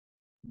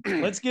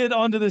let's get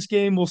onto this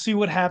game. We'll see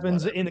what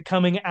happens in Whatever. the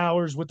coming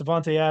hours with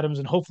Devontae Adams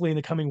and hopefully in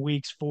the coming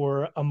weeks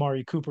for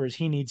Amari Cooper as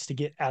he needs to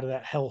get out of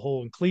that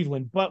hellhole in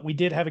Cleveland. But we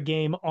did have a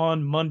game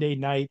on Monday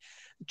night.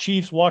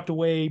 Chiefs walked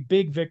away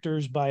big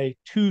victors by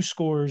 2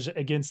 scores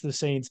against the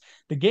Saints.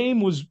 The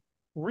game was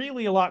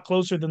really a lot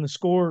closer than the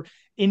score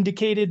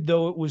indicated,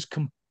 though it was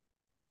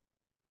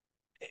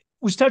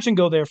touch and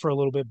go there for a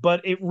little bit,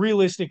 but it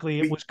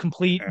We, was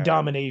complete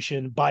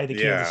domination by the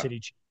Kansas yeah. City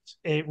Chiefs.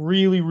 It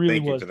really, really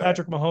Thank you was. for that.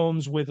 Patrick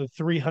Mahomes with a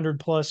 300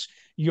 plus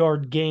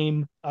yard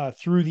game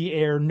through the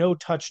air, no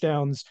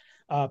touchdowns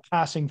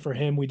passing for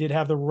him. We did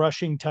have the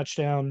rushing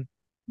touchdown.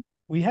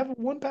 We have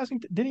one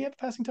passing. Did he have a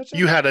passing touchdown?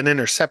 You had an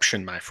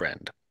interception, my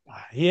friend.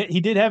 He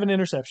did have an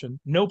interception,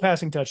 no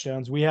passing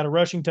touchdowns. We had a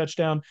rushing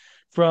touchdown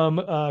from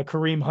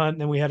Kareem Hunt,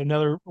 and then we had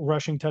another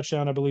rushing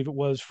touchdown, I believe it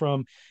was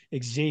from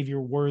Xavier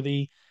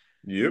Worthy.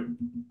 Yep.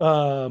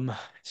 Um,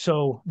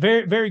 so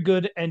very, very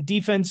good. And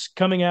defense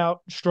coming out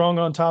strong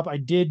on top. I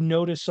did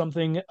notice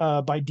something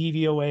by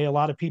DVOA. A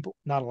lot of people,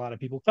 not a lot of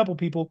people, a couple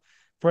people,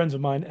 friends of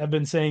mine, have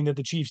been saying that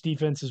the Chiefs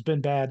defense has been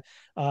bad.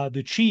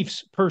 The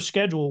Chiefs per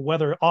schedule,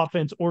 whether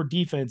offense or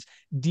defense,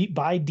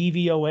 by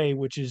DVOA,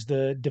 which is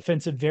the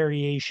defensive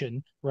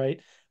variation, right?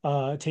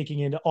 Taking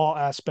into all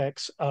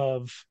aspects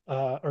of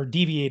or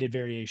deviated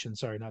variation,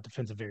 sorry, not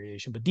defensive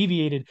variation, but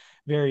deviated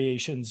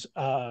variations.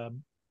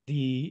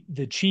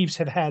 The Chiefs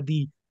have had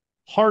the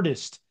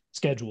hardest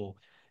schedule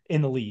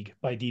in the league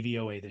by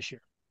DVOA this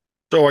year.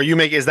 So are you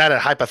making, is that a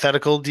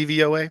hypothetical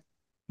DVOA?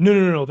 No,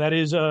 no, no, no. That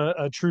is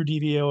a true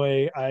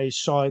DVOA. I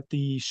saw it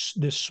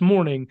this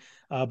morning.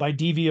 By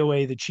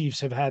DVOA, the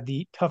Chiefs have had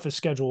the toughest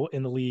schedule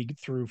in the league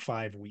through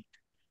 5 weeks.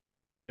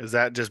 Is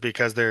that just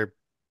because they're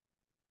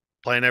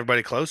playing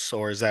everybody close,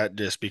 or is that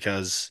just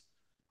because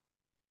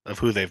of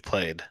who they've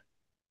played?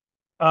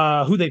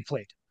 Who they've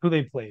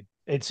played.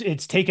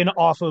 It's taken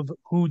off of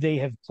who they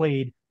have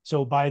played.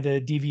 So by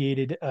the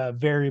deviated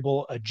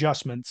variable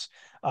adjustments,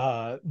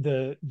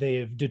 they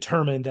have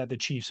determined that the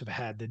Chiefs have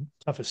had the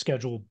toughest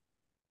schedule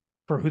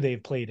for who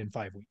they've played in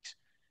 5 weeks.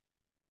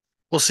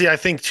 Well, see, I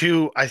think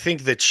too, I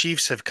think the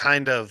Chiefs have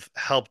kind of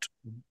helped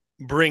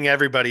bring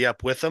everybody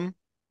up with them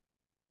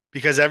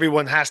because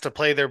everyone has to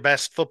play their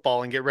best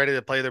football and get ready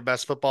to play their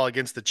best football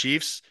against the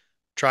Chiefs,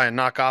 try and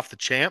knock off the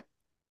champ.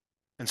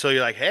 And so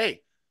you're like,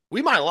 hey,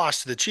 we might have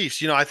lost to the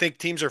Chiefs. I think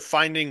teams are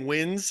finding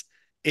wins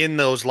in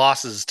those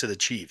losses to the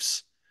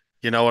Chiefs.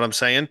 You know what I'm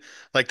saying?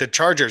 Like the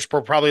Chargers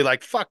were probably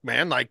like, fuck,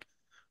 man, like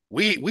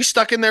we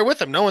stuck in there with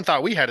them. No one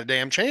thought we had a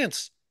damn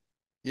chance,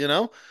 you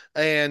know?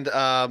 And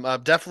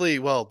definitely,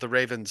 well, the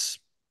Ravens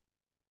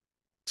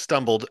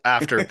stumbled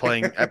after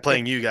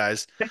playing you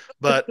guys,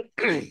 but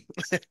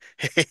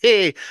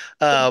hey,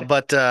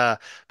 but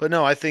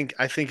no, I think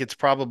it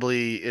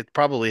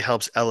probably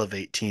helps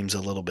elevate teams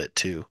a little bit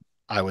too.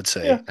 I would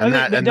Yeah, say, I and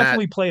think that they and that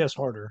definitely play us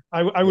harder.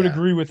 I would yeah,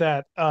 agree with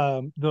that.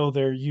 Though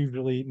they're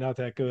usually not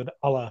that good,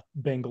 a la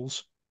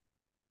Bengals.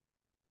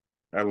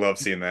 I love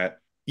seeing that.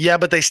 yeah,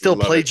 but they still Love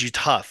it. played you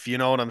tough. You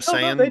know what I'm No,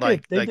 no, saying? they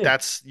did. They Like did.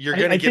 that's you're I,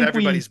 gonna I get think we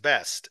everybody's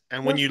best,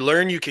 and when yeah, you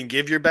learn you can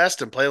give your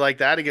best and play like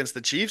that against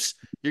the Chiefs,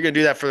 you're gonna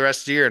do that for the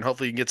rest of the year, and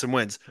hopefully you can get some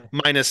wins,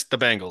 minus the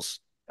Bengals.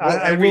 Well,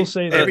 I will every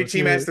say though, every if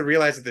team has you're to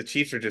realize that the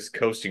Chiefs are just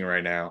coasting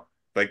right now.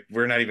 Like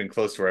we're not even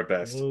close to our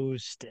best.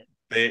 roasted,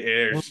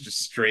 They're just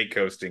straight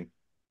coasting.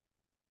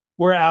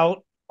 we're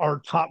out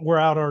we're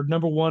out our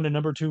number one and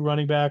number two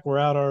running back. We're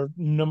out our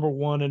number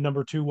one and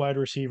number two wide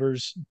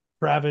receivers.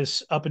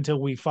 Travis, up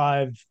until week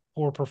five,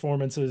 poor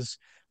performances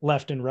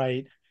left and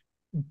right.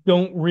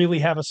 Don't really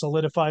have a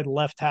solidified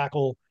left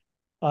tackle.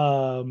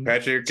 Um,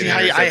 Patrick, an See,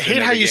 I interception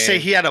hate how every you say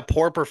game. he had a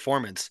poor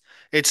performance.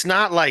 It's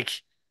not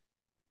like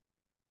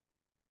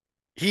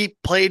he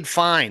played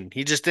fine.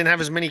 He just didn't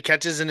have as many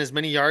catches and as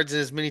many yards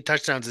and as many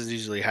touchdowns as he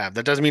usually have.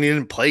 That doesn't mean he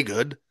didn't play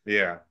good.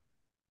 Yeah.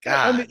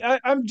 I mean, God,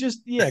 I'm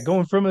just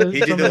going from a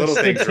He did the little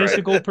things right.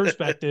 statistical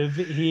perspective.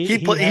 He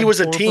he had was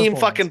a poor team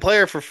fucking performances.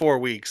 player for 4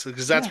 weeks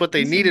because that's Yeah, what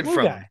they he's a needed glue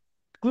from him. guy.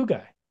 Glue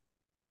guy.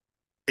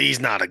 He's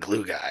not a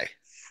glue guy.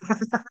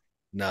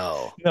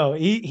 No, No,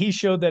 he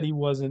showed that he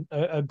wasn't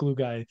a glue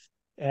guy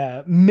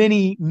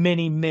many,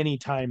 many, many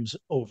times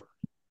over.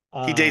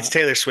 he dates Uh,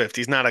 Taylor Swift.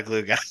 He's not a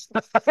glue guy.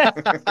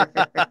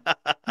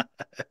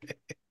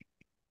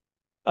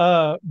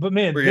 but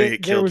man, We're gonna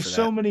get there killed was for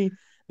that.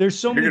 there's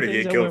so You're many gonna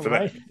things get that killed went for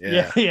that. right. Yeah,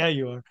 Yeah. yeah,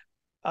 you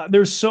are.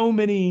 There's so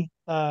many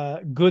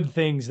good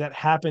things that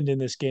happened in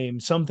this game.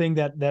 Something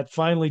that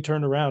finally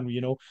turned around.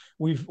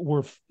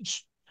 We're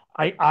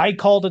I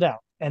called it out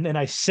and then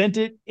I sent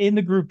it in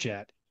the group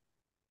chat.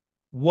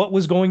 What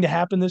was going to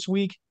happen this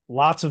week?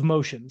 Lots of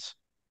motions.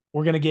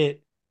 We're gonna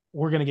get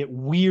we're gonna get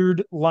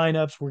weird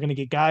lineups. We're gonna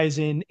get guys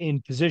in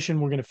position.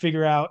 We're gonna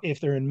figure out if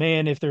they're in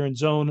man, if they're in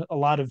zone. A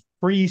lot of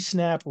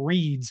pre-snap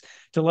reads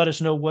to let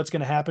us know what's going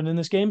to happen in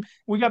this game.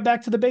 We got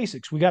back to the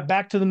basics. We got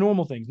back to the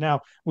normal things.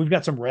 Now we've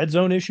got some red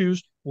zone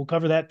issues. We'll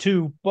cover that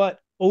too. But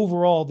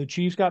overall, the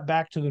Chiefs got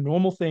back to the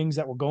normal things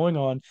that were going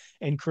on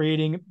and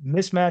creating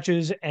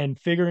mismatches and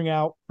figuring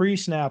out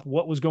pre-snap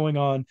what was going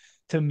on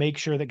to make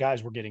sure that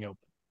guys were getting open.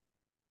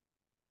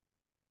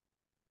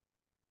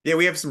 Yeah,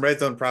 we have some red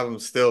zone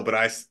problems still, but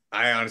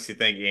I honestly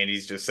think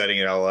Andy's just setting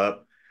it all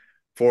up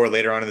for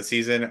later on in the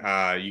season.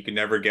 You can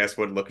never guess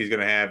what look he's going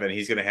to have, and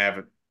he's going to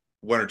have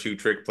one or two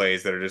trick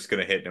plays that are just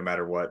going to hit no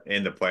matter what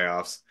in the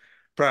playoffs.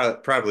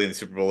 Probably in the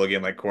Super Bowl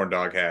again, like Corn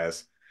Dog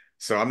has.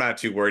 So I'm not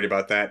too worried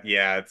about that.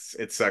 Yeah,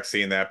 it sucks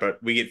seeing that,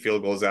 but we get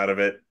field goals out of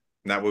it.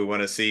 Not what we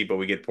want to see, but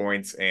we get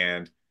points,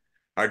 and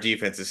our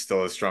defense is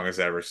still as strong as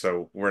ever.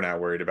 So we're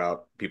not worried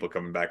about people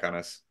coming back on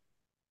us.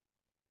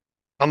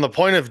 On the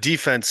point of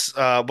defense,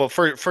 well,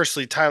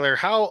 firstly, Tyler,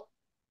 how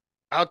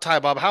Ty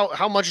Bob,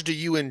 how much do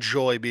you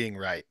enjoy being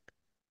right?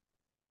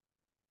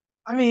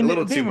 I A mean,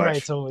 little too being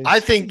right's much. I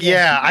always, think, yeah.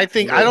 yeah, A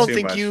little too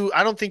much.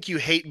 I don't think you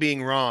hate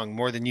being wrong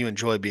more than you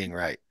enjoy being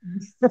right.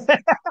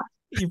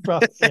 You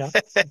probably, yeah,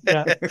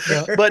 yeah,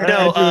 yeah. But I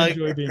no, do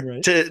enjoy being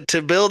right.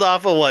 to build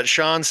off of what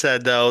Sean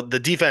said though, the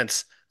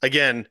defense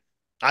again,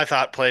 I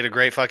thought played a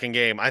great fucking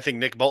game. I think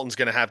Nick Bolton's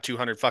gonna have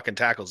 200 fucking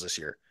tackles this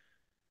year.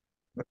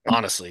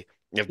 Honestly,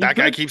 if He that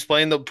guy could keeps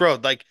playing the bro,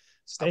 like,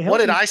 stay what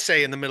did healthy. I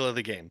say in the middle of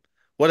the game?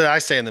 What did I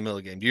say in the middle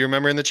of the game? Do you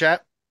remember in the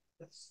chat?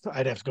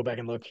 I'd have to go back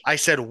and look. I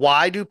said,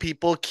 why do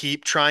people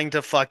keep trying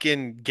to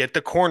fucking get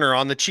the corner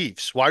on the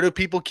Chiefs? Why do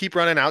people keep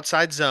running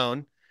outside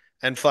zone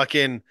and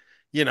fucking,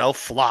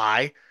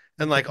 fly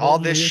and Put like all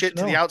Bolton in this the shit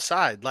to the personnel.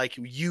 outside? Like,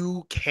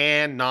 you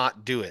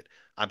cannot do it.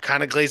 I'm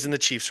kind of glazing the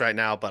Chiefs right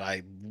now, but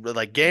I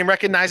like game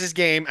recognizes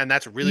game, and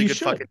that's really You good should,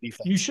 fucking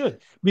you defense. should,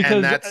 And because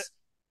that's,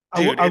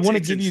 dude, I it's want to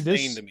it's give you insane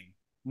this. to me.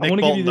 I want Nick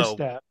to give you Bolton, this though,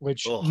 stat,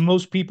 which ugh,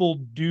 most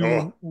people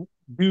Oh,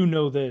 do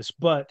know this,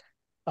 but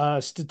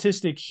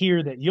statistic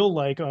here that you'll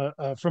like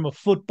from a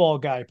football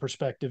guy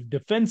perspective.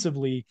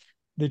 Defensively,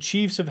 the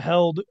Chiefs have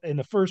held in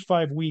the first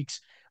 5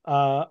 weeks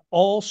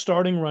all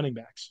starting running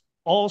backs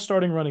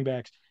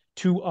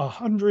to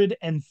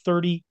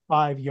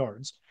 135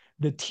 yards.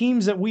 The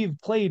teams that we've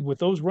played with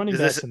those running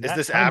backs in is that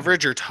this time frame,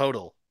 average or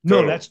total? no,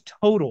 total. that's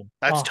total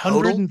That's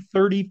total.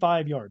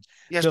 135 yards.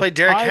 You guys The played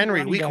Derrick five Henry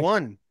running week backs,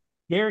 one.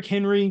 Derrick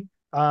Henry.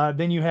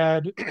 Then you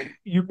had,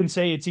 you can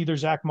say it's either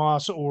Zach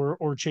Moss or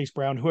Chase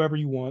Brown, whoever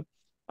you want.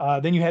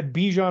 Then you had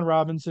Bijan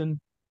Robinson,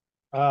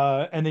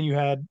 and then you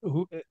had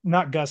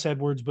not Gus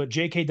Edwards, but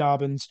J.K.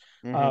 Dobbins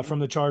Hmm. from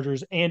the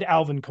Chargers and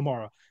Alvin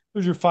Kamara.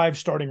 Those are five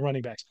starting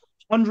running backs.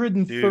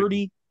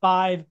 Dude,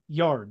 135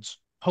 yards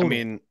I total.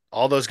 mean,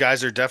 all those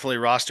guys are definitely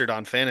rostered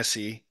on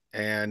fantasy.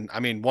 And I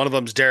mean, one of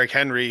them's Derrick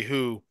Henry,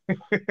 who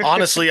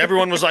honestly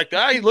everyone was like,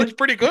 ah, he looked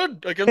pretty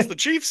good against the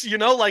Chiefs,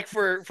 like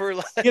for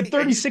He had like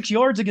 36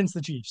 yards against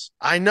the Chiefs.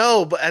 I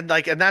know, but and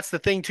that's the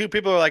thing too.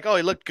 People are like, oh,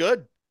 he looked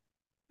good.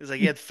 He's like,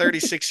 he had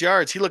 36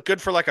 yards. He looked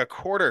good for like a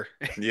quarter.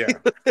 Yeah.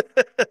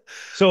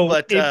 So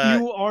But if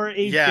you are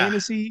a yeah,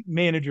 fantasy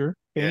manager,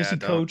 yeah, fantasy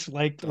coach, don't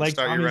like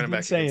start your Tommy's running been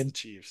back against the saying,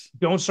 Chiefs.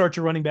 don't start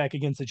your running back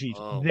against the Chiefs.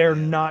 Oh They're man.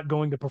 not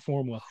going to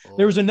perform well.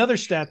 There was Holy another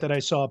stat that shit. I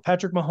saw.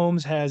 Patrick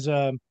Mahomes has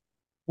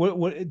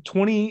what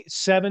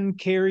 27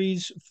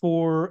 carries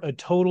for a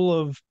total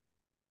of,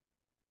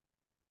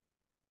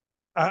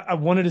 I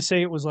wanted to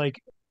say it was like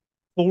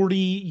 40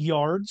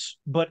 yards,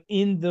 but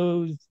in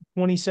those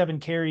 27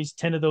 carries,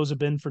 10 of those have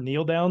been for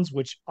kneel downs,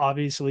 which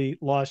obviously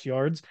lost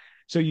yards.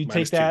 So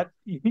 -2.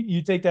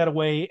 you take that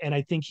away, and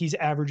I think he's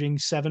averaging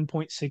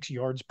 7.6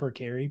 yards per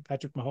carry.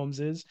 Patrick Mahomes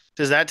is.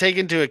 Does that take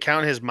into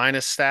account his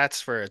minus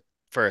stats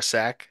for a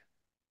sack?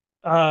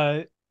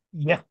 Uh,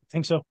 yeah, I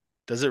think so,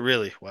 Does it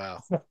really?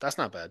 Wow. That's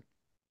not bad.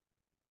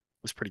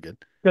 That's pretty good.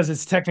 because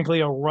it's technically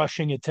a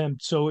rushing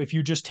attempt. So if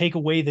you just take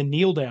away the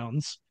kneel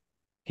downs,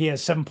 he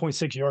has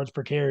 7.6 yards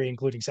per carry,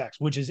 including sacks,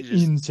 which is You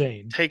just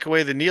insane. take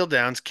away the kneel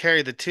downs,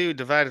 carry the two,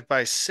 divided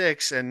by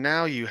six, and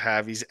now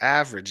he's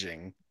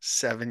averaging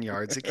 7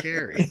 yards a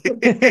carry.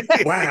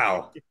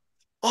 Wow.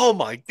 Oh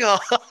my God.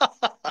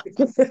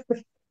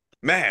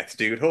 Math,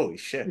 dude. Holy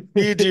shit.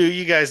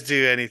 You guys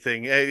do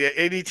anything.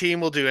 Any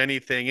team will do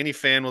anything. Any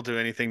fan will do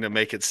anything to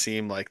make it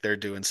seem like they're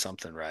doing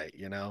something right,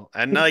 you know?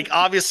 And like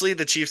obviously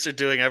the Chiefs are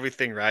doing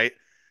everything right,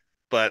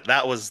 but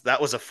that was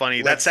a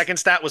funny. That Let's second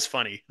stat was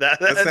funny.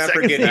 That let's that not second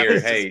forget stat here.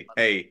 was just Hey,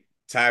 hey,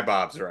 Ty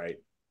Bob's right.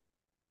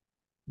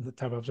 The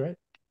time ups, right?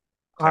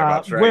 Ty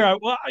Bob's Where right. I,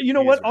 well, you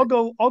know He what? is right.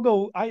 I'll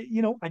go. I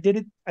did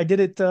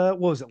it. What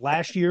was it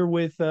last year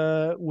with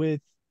oh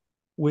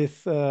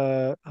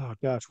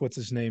gosh, what's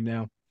his name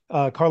now?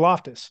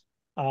 Karloftis.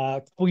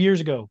 A couple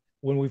years ago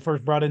when we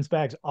first brought in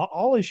Spags,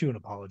 I'll issue an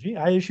apology.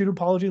 I issued an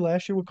apology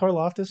last year with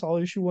Karloftis. I'll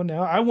issue one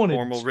now. I wanted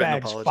formal written Spags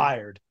apology.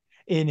 fired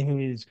in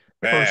his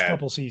first Bad.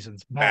 couple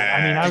seasons. Bad.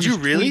 I mean, I Did Bad. you was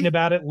tweeting really?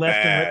 about it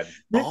left and right. Bad.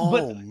 But Oh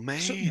so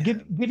man.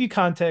 give you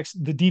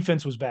context, the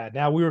defense was bad.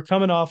 Now we were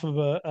coming off of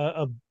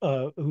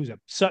a who's that?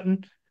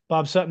 Sutton,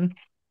 Bob Sutton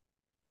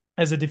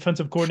as a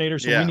defensive coordinator,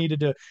 so we Yeah.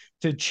 needed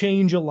to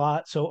change a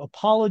lot. So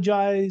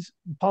apologies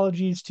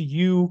to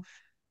you,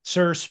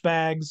 Sir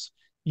Spags.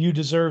 You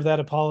deserve that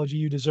apology.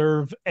 You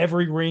deserve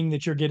every ring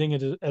that you're getting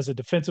as a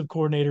defensive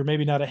coordinator,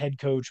 maybe not a head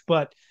coach,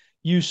 but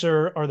you,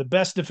 sir, are the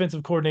best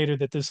defensive coordinator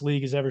that this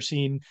league has ever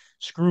seen.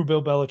 Screw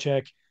Bill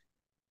Belichick.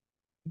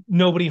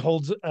 Nobody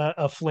holds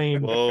a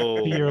flame to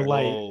Whoa, your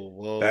light,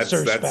 whoa, That's Sir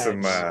whoa, that's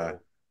some Spags. whoa.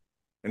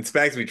 And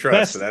Spags we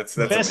trust, so Best that's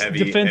some best heavy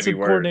defensive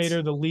words.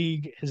 coordinator the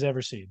league has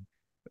ever seen.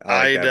 I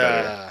like I'd that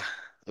better.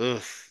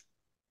 oof.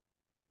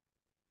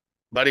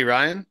 Buddy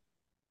Ryan,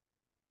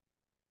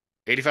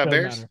 85 Doesn't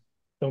Bears? matter.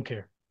 Don't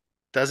care.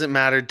 Doesn't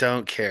matter,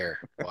 don't care.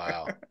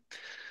 Wow.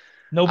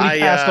 Nobody I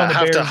passed on the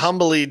have to Bears.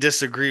 humbly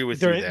disagree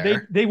with you They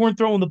there. they weren't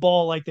throwing the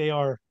ball like they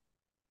are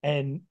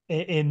and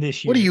in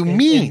this What do year you in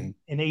mean?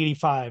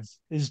 85.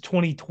 This is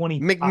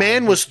 2025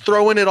 McMahon was versus that.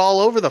 throwing it all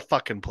over the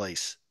fucking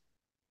place.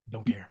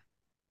 Don't care.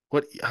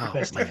 What? Oh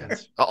Best man.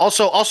 defense.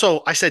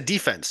 Also, I said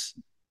defense,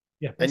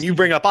 Yeah, and best you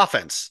bring defense. up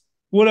offense.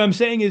 What I'm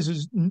saying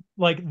is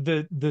like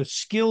the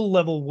skill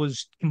level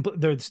was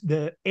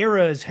the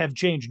eras have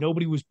changed.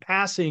 Nobody was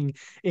passing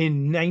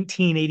in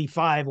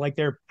 1985 like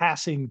they're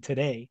passing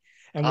today,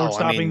 and we're Oh,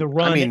 stopping the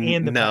run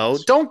and the no.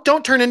 pass. Don't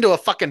turn into a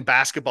fucking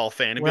basketball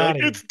fan and We're be out like,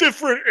 of here. it's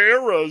different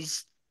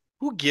eras.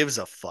 Who gives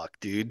a fuck,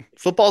 dude?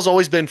 Football's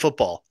always been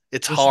football.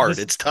 It's This hard. this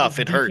It's this tough.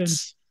 It hurts.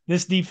 defense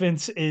this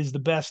defense is the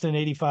best in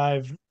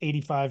 85.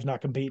 85's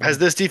not Has competing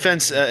this in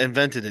defense 25.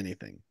 invented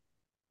anything?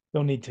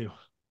 Don't need to.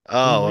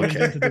 We Oh, okay.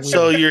 reinvented the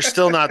So wheel. you're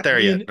still not there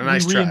yet. A We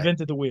nice try.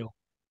 reinvented the wheel.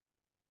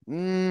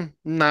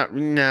 Not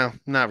no,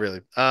 not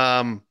really.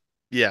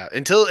 Yeah,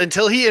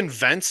 until he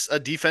invents a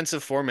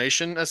defensive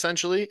formation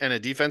essentially and a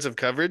defensive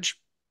coverage,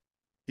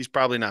 he's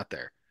probably not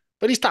there.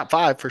 But he's top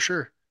five for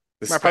sure.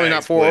 The Probably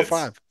not Spags four or blitz.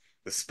 five,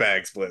 The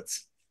Spags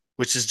blitz.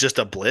 which is just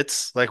a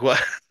blitz. Like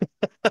what?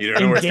 You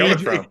don't know where it's coming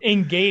from.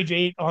 Engage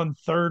 8 on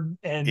third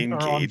and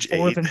or on Engage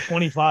fourth eight. and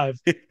 25.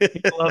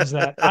 He loves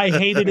that. I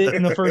hated it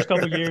in the first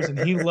couple of years, and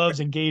he loves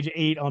engage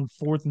 8 on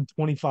fourth and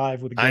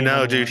 25 with a I game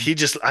on know, the dude. line.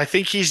 I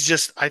think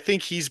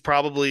he's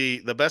probably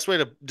the best way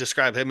to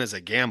describe him as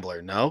a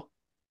gambler. No?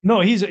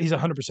 No, he's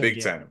 100% a Big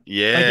gambler. time.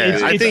 Like Yeah,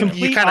 I it's think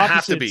you complete kind of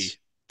have opposites.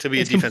 to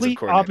be a It's defensive complete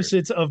coordinator.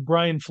 opposites of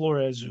Brian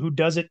Flores, who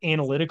does it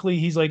analytically.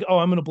 He's like, "Oh,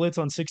 I'm going to blitz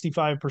on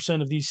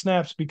 65% of these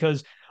snaps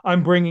because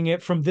I'm bringing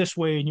it from this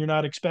way, and you're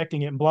not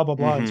expecting it." And blah blah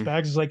blah. And Hmm.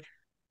 Spags is like,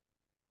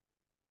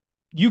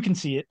 "You can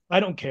see it. I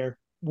don't care.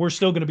 We're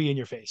still going to be in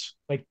your face.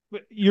 Like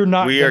you're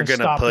not We going are to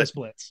gonna stop put this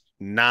blitz.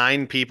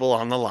 9 people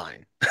on the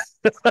line.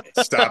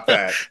 Stop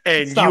that.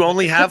 And you Stop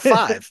only have it."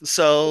 5,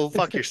 so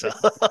fuck yourself.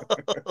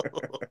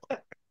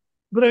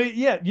 But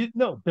yeah,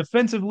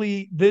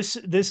 defensively, this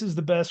is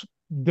the best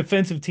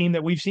defensive team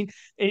that we've seen.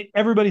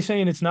 Everybody's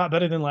saying it's not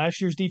better than last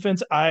year's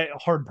defense. I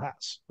hard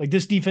pass. Like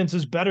this defense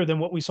is better than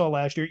what we saw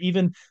last year,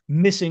 even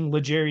missing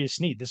L'Jarius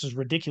Sneed. This is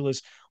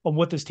ridiculous on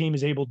what this team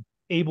is able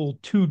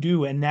to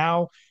do. And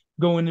now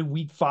going into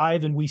week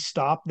 5 and we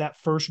stop that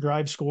first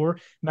drive score.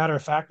 Matter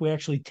of fact, we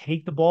actually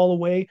take the ball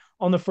away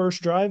on the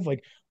first drive.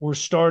 Like we're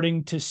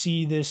starting to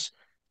see this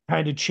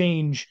kind of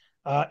change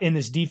in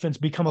this defense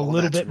become a Oh,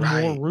 little that's bit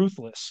more right.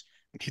 ruthless.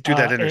 He threw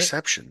that It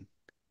interception.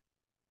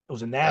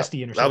 was a That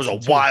nasty that was a interception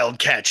too. wild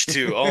catch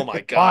too. Oh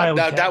my God. Wild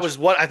That catch. was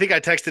what I think I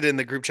texted in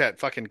the group chat.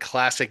 Fucking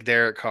classic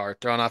Derek Carr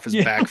throwing off his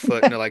Yeah. back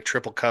foot into like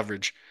triple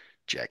coverage.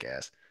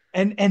 Jackass.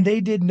 And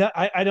they did not.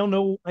 I don't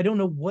know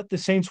what the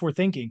Saints were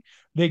thinking.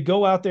 They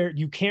go out there,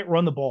 you can't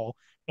run the ball,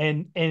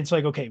 and it's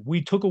like, okay,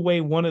 we took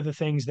away one of the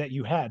things that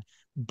you had,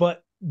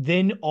 but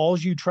then all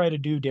you try to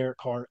do, Derek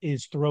Carr,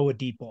 is throw a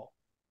deep ball.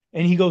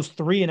 And he goes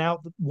 3 and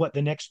out, what,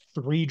 the next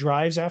 3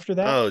 drives after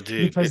that, Oh,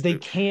 dude. because they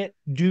can't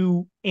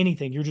do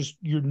anything. You're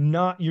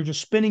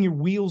just spinning your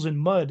wheels in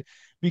mud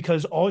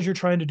because all you're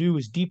trying to do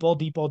is deep ball,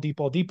 deep ball, deep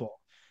ball, deep ball.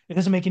 It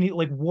doesn't make any,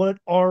 like, what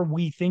are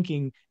we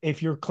thinking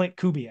if you're Clint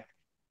Kubiak?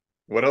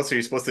 What else are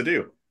you supposed to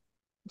do?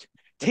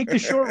 Take the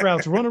short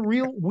routes, run a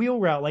real wheel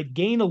route, like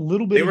gain a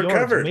little bit They of were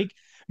yards, covered.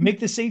 make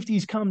the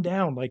safeties come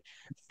down. Like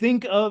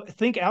think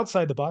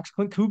outside the box.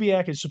 Clint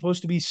Kubiak is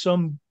supposed to be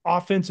some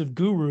offensive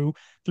guru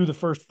through the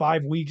first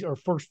 5 weeks or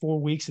first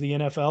 4 weeks of the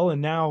NFL,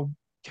 and now,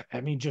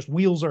 I mean, just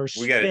wheels are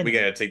We spinning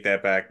gotta take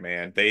that back,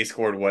 man. They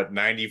scored what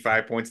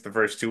 95 points the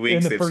first two in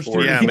weeks. the They've first two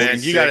scored Yeah, weeks. man.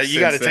 46 You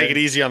gotta since take it then.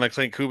 easy on the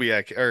Clint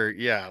Kubiak. Or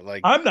yeah,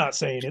 like I'm not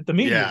saying it. The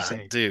media is yeah,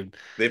 saying. dude.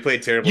 They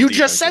played terrible You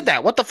just said defenses.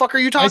 that. What the fuck are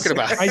you talking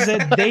about? I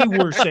said they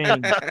were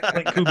saying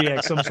Clint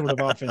Kubiak some sort of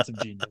offensive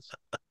genius.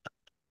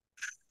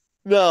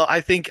 No, I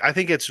think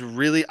it's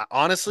really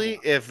honestly,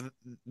 if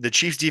the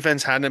Chiefs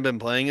defense hadn't been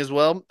playing as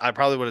well, I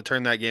probably would have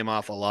turned that game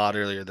off a lot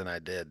earlier than I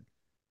did.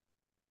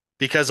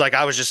 Because like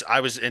I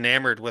was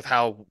enamored with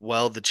how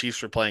well the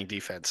Chiefs were playing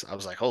defense. I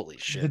was like, holy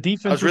The shit.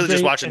 I defense was was really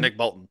just great, watching and Nick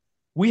Bolton.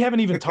 we haven't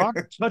even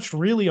touched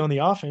really on the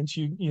offense.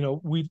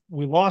 We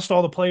lost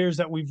all the players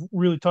that we've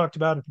really talked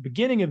about at the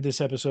beginning of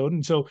this episode,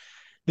 and so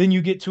then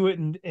you get to it,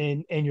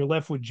 and you're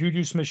left with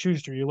Juju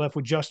Smith-Schuster, you're left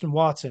with Justin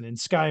Watson and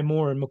Sky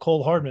Moore and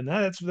McCole Hardman.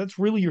 That's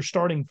really your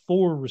starting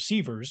 4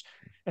 receivers,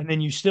 and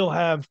then you still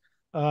have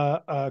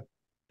uh,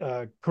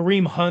 uh,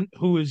 Kareem Hunt,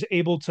 who is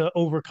able to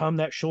overcome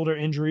that shoulder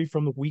injury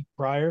from the week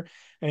prior,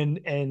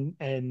 and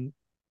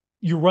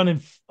you're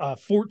running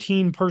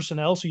 14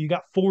 personnel, so you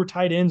got 4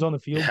 tight ends on the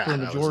field for Yeah, a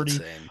that was majority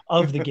insane.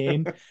 of the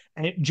game.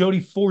 And Jody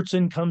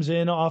Fortson comes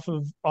in off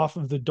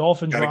of the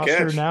Dolphins Got a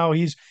roster. catch.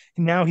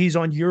 Now he's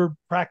on your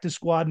practice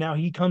squad. Now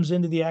he comes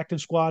into the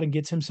active squad and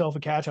gets himself a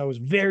catch. I was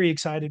very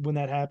excited when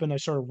that happened. I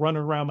started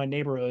running around my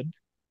neighborhood.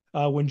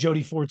 when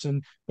Jody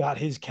Fortson got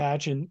his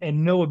catch and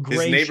Noah His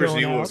Gray neighbors showing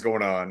knew what out. was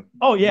going on.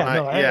 Oh yeah, My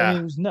no, I mean yeah,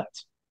 it was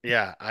nuts.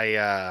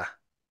 yeah.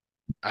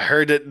 I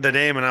heard the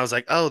name and I was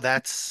like, oh,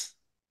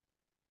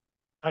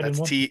 I didn't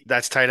want.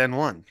 that's tight end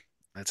one.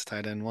 That's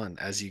tight end one,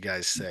 as you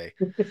guys say.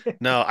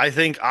 No, I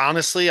think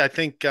honestly, I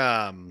think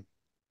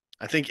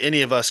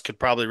any of us could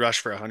probably rush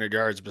for 100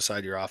 yards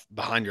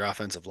behind your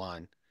offensive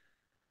line.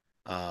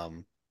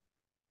 Um,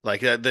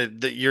 like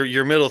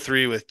your middle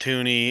three with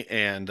Tooney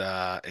and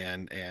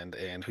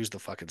who's the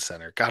fucking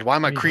center? God, why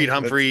am I Creed Creed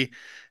Humphrey, That's Humphrey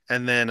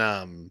and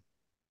then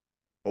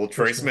old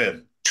Trey Trey Smith.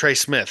 Smith. Trey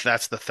Smith?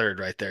 That's the third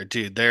right there,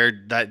 dude.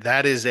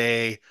 That is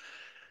a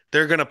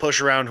they're gonna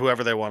push around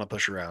whoever they want to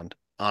push around,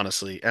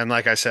 honestly. And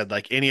like I said,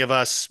 like any of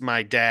us,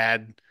 my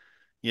dad,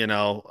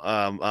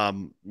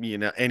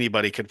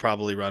 anybody could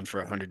probably run for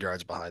 100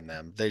 yards behind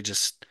them.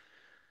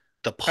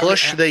 The How many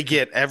push they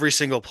get every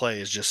single play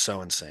is just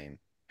so insane.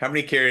 how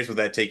many carries would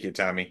that take you,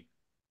 Tommy?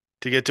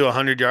 To get to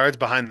 100 yards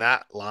behind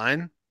that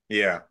line,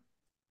 Yeah.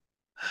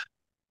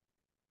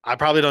 I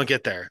probably don't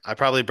get there. I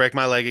probably break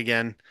my leg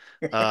again.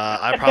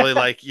 I probably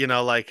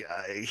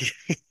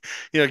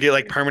get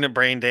like permanent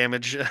brain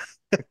damage,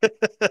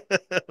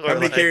 How or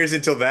many like carries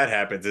until that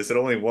happens? Is it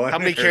only how one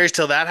many or carries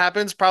till that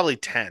happens? Probably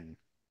 10.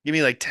 Give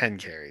me like 10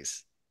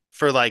 carries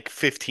for like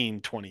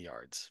 15, 20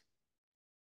 yards.